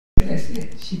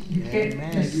it. You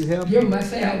can't just give my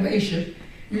salvation.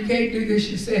 You can't do this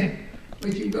yourself.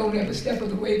 But you don't ever step of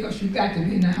the way because you got to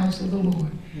be in the house of the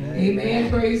Lord. Amen.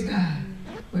 Praise God.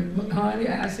 But honey,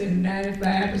 I said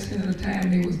 95% of the time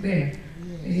they was there.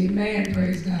 Amen.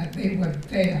 Praise God. They were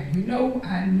there. We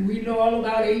know all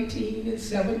about 18 and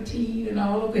 17 and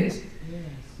all of this.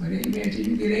 But amen, till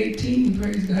you get 18,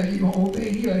 praise God, you're going to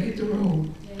obey here, hit the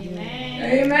road. Amen.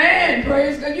 Amen.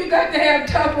 Praise God. You got to have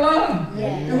tough love.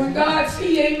 And when God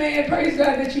see, amen, praise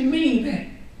God, that you mean that,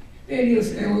 then he'll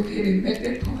say, okay, they met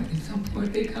that point. At some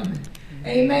point they coming.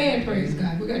 Amen. Praise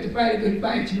God. We got to fight a good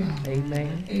fight, you all.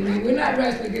 Amen. Amen. We're not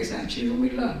wrestling against our children. We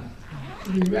love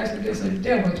them. We wrestle against a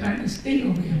devil trying to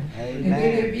steal them. Amen. And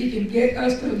then if he can get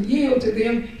us to yield to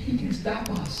them, he can stop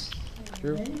us.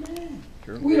 True. Amen.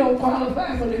 True. We don't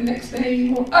qualify for the next thing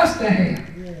you want us to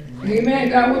have. Amen.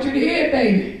 God wants you to hear it,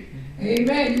 baby.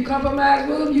 Amen. You compromise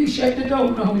with them, you shut the door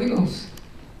with the Holy Ghost.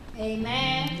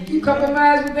 Amen. You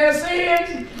compromise with their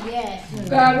sins. Yes.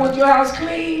 God wants your house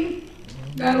clean.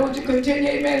 God wants you to continue,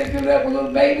 amen, to fill it up with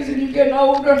little babies and you getting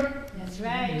older. That's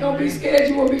right. Don't be scared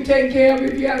you won't be taken care of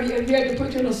if you have to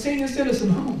put you in a senior citizen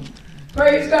home.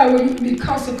 Praise God, where you can be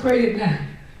consecrated now.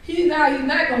 He's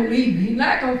not going to leave you. He's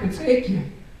not going to forsake you.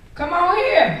 Come on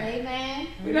here. Amen.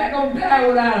 We're not going to die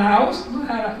without a house.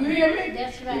 You hear me?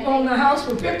 That's right. We've been in the house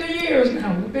for 50 years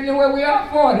now. We've been where we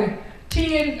are 40.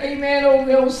 10, amen, over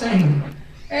there was saying.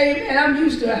 Amen, I'm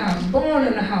used to a house. Born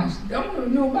in a house.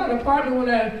 Don't know about an apartment when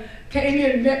I came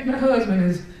here and met my husband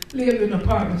and lived in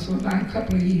apartments for about a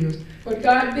couple of years. But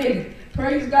God did it.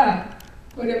 Praise God.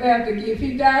 But if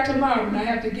he died tomorrow and I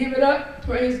have to give it up,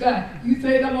 praise God. You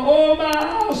think I'm going to own my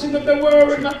house and if the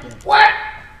word what?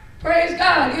 Praise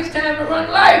God. It's time to run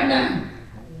life now.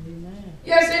 Amen.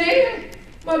 Yes, it is.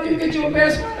 Mother, you get your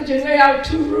best furniture and lay out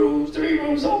 2 rooms, 3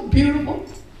 rooms, so beautiful.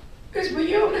 It's for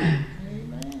you now.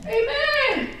 Amen.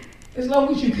 Amen. As long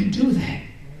as you can do that.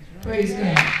 Praise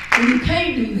God. When you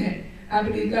can't do that, I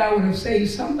believe God would have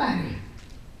saved somebody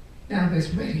now that's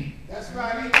ready. That's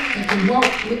right. And can walk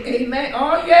with amen.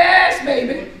 Oh, yes,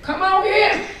 baby. Come on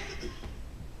here.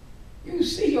 You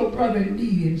see your brother in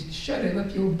need and shut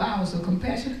up your bowels of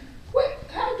compassion.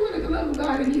 How do the love of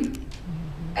God in you?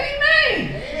 Amen.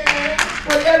 Amen.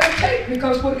 Whatever it takes,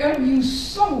 because whatever you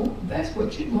sow, that's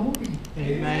what you're going to be.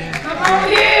 Amen. Come on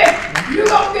here. You're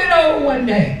going to get old one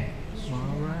day. All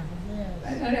right.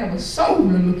 And I have a soul to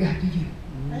look after you.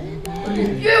 Amen. But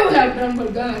if you have done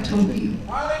what God told you,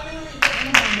 hallelujah.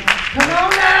 Come on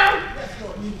now.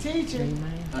 You teaching.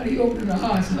 How do you open the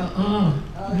hearts? Do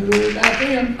it like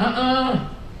them.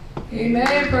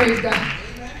 Amen. Praise God.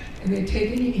 And they're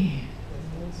taking you in.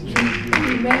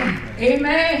 Amen.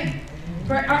 Amen.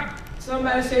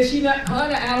 Somebody says she not,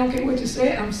 honey, I don't care what you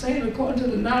say. I'm saying according to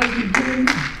the knowledge you've given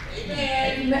me.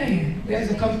 Amen. Amen. There's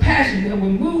a compassion that will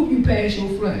move you past your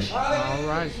flesh. All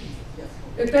right.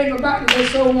 The thing about it, their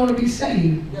soul want to be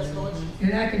saved. Yes, Lord.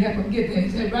 And I can help them get there.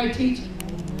 Is that right, teacher?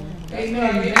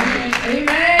 Amen. Amen.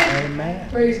 Amen. Amen.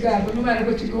 Praise God. But no matter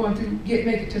what you're going through,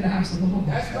 make it to the house of the Lord.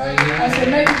 That's right. I said,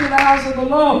 make it to the house of the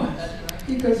Lord.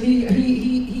 Because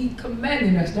he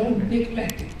commanded us, don't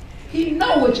neglect it. He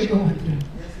know what you're going through.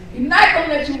 He's not going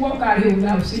to let you walk out here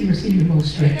without seeing your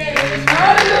most strength.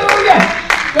 Hallelujah.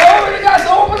 Glory to God.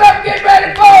 So open up, get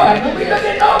ready for it. Don't be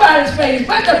looking at nobody's face,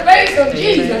 but the face of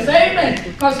Jesus. Amen.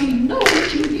 Because he knows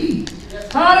what you need.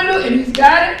 Hallelujah. And he's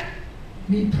got it.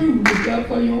 And he proved his love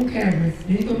for you on Calvary.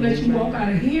 And he's going to let you walk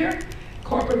out of here.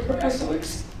 Corporate prayer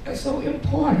is so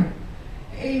important.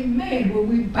 Amen. When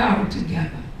we bow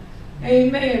together.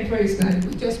 Amen. Praise God. If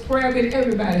we just pray, then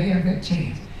everybody have that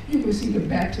chance. You can see the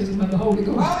baptism of the Holy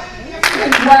Ghost.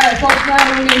 That's why folks not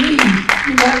on their knees.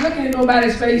 You're not looking at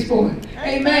nobody's face for it.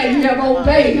 Amen. You have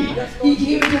obeyed. He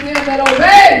gave it to them that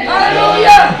obey.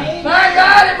 Hallelujah. My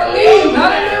God, and believe.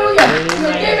 Hallelujah.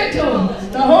 You'll give it to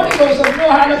them. The Holy Ghost will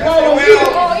know how to follow you.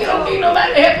 Oh, you don't need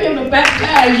nobody to help him to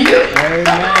baptize you.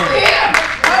 Come on here.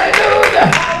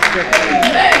 Hallelujah.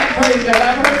 Amen. Praise God.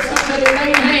 I heard somebody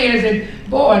laying hands and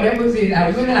boy, that was it. I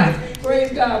went out.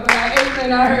 Praise God. But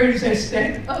I heard him say,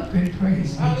 stand up and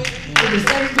praise me. When the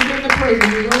saints began to praise me,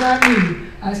 you know what I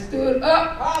mean? I stood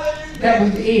up. That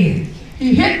was the end.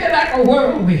 He hit me like a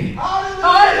whirlwind.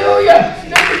 Hallelujah.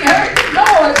 Then he heard the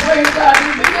noise, praise God.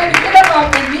 He began to get up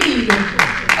off the knees.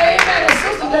 Amen. And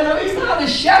sister, that he started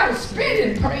shouting,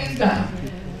 spinning, praise God.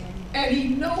 And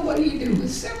he know what he do.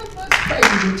 With 7 months praise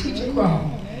the teacher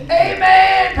crawl.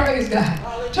 Amen. Praise God.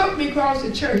 Took me across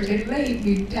the church and laid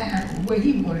me down where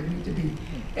he wanted me to be.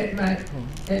 At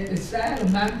the side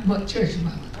of my church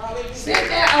mother. Sit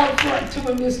there out front to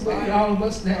him this way and all of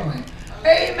us that way.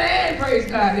 Amen, praise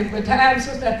God. And by the time,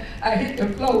 sister, I hit the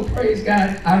floor, praise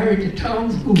God, I heard the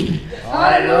tongues moving.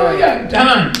 Hallelujah,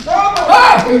 done.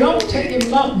 Oh, it don't take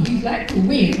him long. He's like the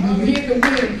wind. You hear the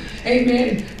wind,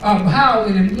 amen,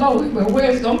 howling and blowing, but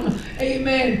where it's going to,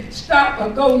 amen, stop or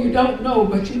go, you don't know.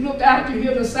 But you look out, you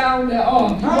hear the sound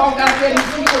thereof. You walk out there and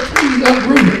see the trees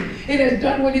uprooted. It has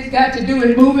done what it's got to do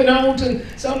and moving on to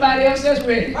somebody else that's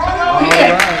ready. Come on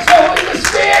here. So in the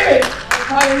spirit,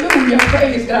 hallelujah,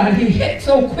 praise God. He hit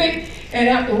so quick, and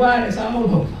after a while, it's all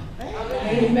over.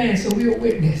 Amen. So we're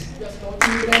witness.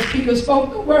 Even as Peter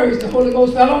spoke the words, the Holy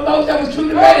Ghost fell on those that was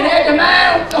truly ready and had the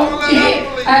mouth on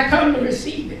hit. I come to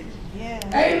receive it.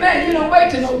 Amen. You don't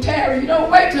wait till no tarry. You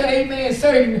don't wait till, amen,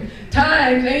 certain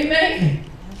times. Amen.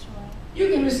 You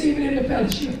can receive it in the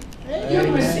fellowship. You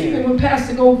can receive it when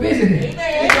pastor go visit it.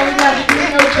 It don't have to be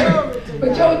in your church.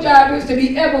 But your job is to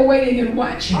be ever waiting and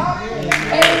watching.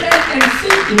 Amen. And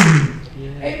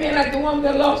seeking. Amen. Like the woman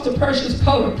that lost the precious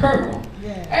pearl.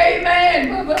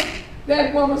 Amen, mother.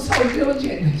 That woman so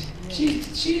diligently.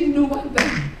 She knew one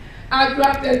thing. I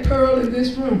dropped that pearl in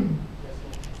this room.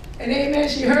 And amen,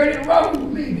 she heard it roll,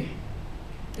 maybe.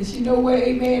 And she know where,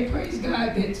 amen, praise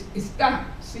God, that it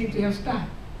stopped. Seemed to have stopped.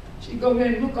 She go there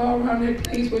and look all around that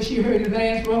place where she heard the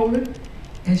last rolling,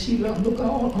 and she look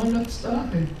all on the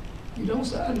stuff, and you don't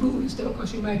start moving stuff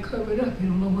because you might cover it up. You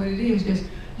don't know what it is.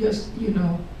 Just you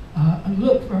know,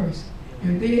 look first,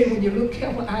 and then when you look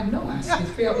careful, I know it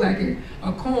felt like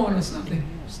a corn or something.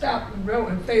 Stopped and rolled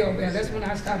and fell there. That's when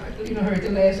I stopped. Heard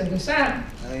the last of the sound.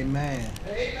 Amen.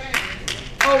 Amen.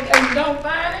 Oh, and you don't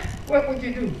find it? What would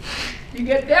you do? You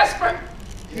get desperate.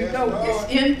 You know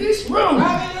it's in this room.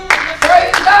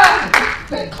 Praise God.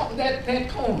 That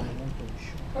corn.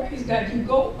 Praise God. You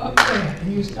go up there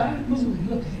and you start moving.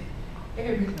 Look at it.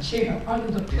 Every chair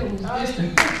under the pillows. Listen.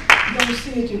 You don't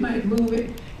see it, you might move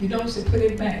it. You don't see, put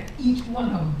it back. Each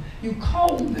one of them. You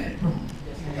comb that room.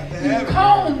 You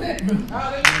comb that room.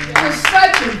 You're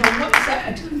searching from one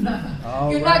side to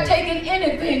another. You're not taking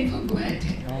anything for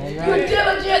granted. You're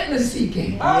diligently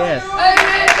seeking. Yes.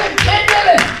 Amen.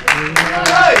 Continually.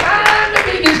 Time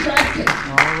to be distracted.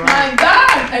 My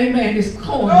God, amen, is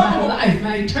calling my life,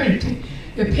 my eternity.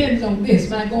 Depends on this,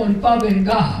 my going further in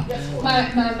God.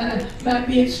 My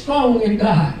being strong in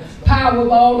God. Power of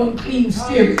all unclean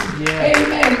spirits.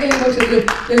 Amen. Able to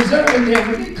discern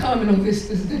them when they come. This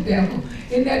is the devil.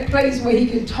 In that place where he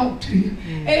can talk to you.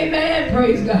 Amen.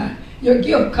 Praise God. Your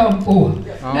gift come forth.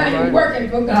 Now you're working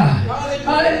for God.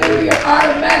 Hallelujah.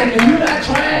 Automatically. You're not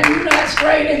trying. You're not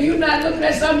straining. You're not looking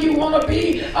at something you want to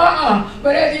be.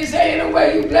 But as you say, in the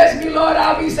way you bless me, Lord,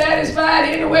 I'll be satisfied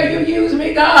in the way you use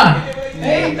me, God.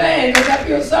 Amen. Because I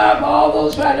feel sorry for all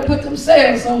those trying to put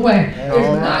themselves somewhere.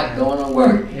 It's not going to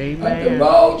work. But the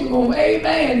road, you're going to,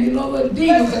 amen. You know, the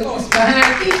demons are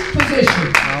behind each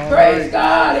position. Praise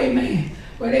God. Amen.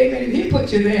 But amen, if he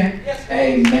put you there,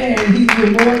 amen, he's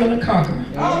been more than a conqueror.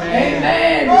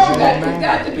 Amen. But you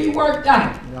got to be worked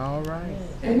out. All right.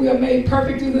 And we are made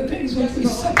perfect through the things which we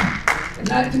suffer. And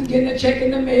not through getting a check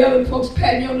in the mail and folks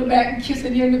patting you on the back and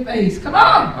kissing you in the face. Come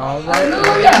on. All right.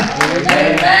 Hallelujah.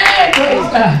 Amen.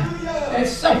 Praise God. That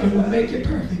suffering will make you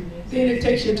perfect. Then it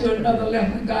takes you to another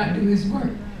level and God do his work.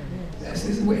 That's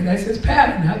his way. That's his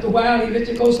pattern. After a while, he let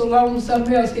you go so long and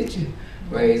something else hit you.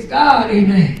 Praise God.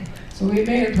 Amen. So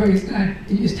amen, praise God.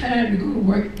 It's time to go to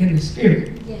work in the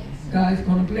spirit. Yes. God's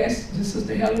going to bless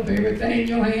Sister Helen for everything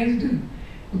your hands do.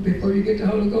 But before you get the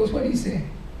Holy Ghost, what he said?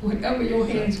 Whatever your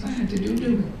hands find to do,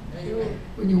 do it.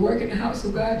 When you work in the house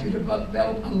of God, you develop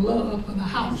a love for the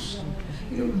house.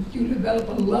 You develop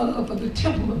a love for the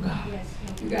temple of God.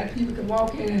 You got people can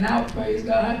walk in and out, praise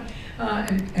God,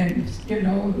 and you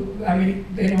know, I mean,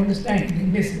 they don't understand, they're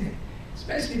missing it,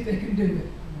 especially if they can do it.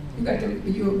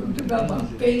 You develop a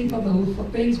thing for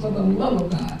things for the love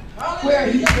of God, where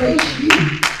he placed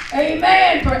you.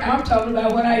 Amen. I'm talking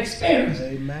about what I experienced.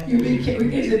 Amen. You be,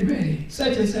 is it ready?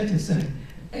 Such and such and such.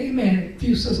 Amen. A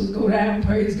few sisters go down,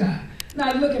 praise God.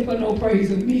 Not looking for no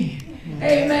praise of me.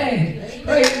 Amen.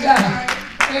 Praise God.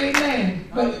 Amen.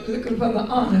 But looking for the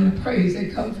honor and the praise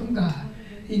that comes from God.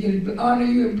 He can honor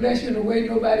you and bless you in a way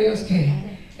nobody else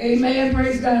can. Amen.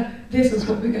 Praise God. This is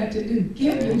what we got to do.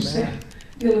 Give yourself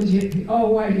diligently. Oh,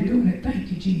 while you're doing it,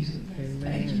 thank you, Jesus.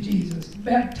 Thank you, Jesus.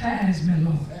 Baptize me,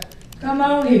 Lord. Come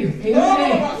on here.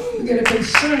 Amen. We get a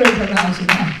concern for the house of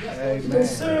God.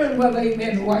 Concern whether,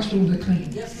 amen, the washrooms are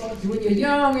clean. When you're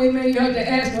young, amen, you don't have to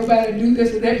ask nobody to do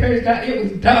this or that. Praise God, it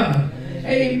was done.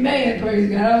 Amen,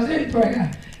 praise God. I was in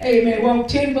prayer. Amen. Walk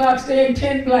 10 blocks there and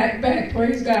 10 back.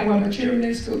 Praise God. While my children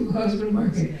in school, husband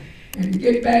working. And you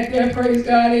get back there, praise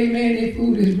God, amen. Their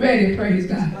food is ready, praise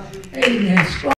God. Amen.